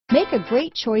Make a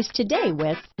great choice today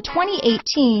with the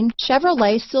 2018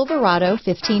 Chevrolet Silverado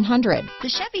 1500. The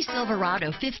Chevy Silverado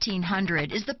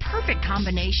 1500 is the perfect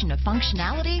combination of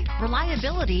functionality,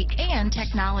 reliability, and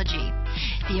technology.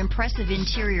 The impressive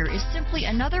interior is simply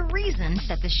another reason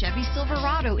that the Chevy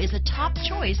Silverado is a top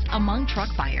choice among truck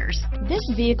buyers. This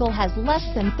vehicle has less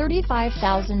than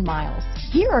 35,000 miles.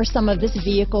 Here are some of this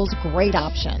vehicle's great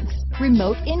options: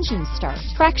 remote engine start,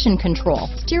 traction control,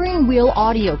 steering wheel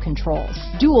audio controls,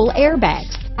 dual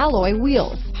airbags, alloy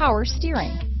wheels, power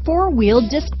steering, four-wheel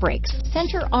disc brakes,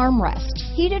 center armrest,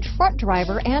 heated front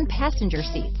driver and passenger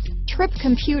seats, trip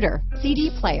computer,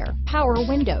 CD player, power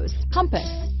windows, compass,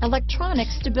 electronic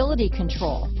stability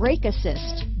control, brake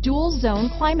assist, dual zone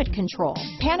climate control,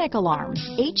 panic alarm,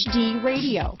 HD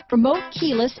radio, remote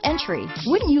keyless entry.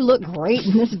 Wouldn't you look great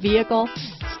in this vehicle?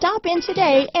 Stop in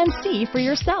today and see for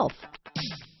yourself.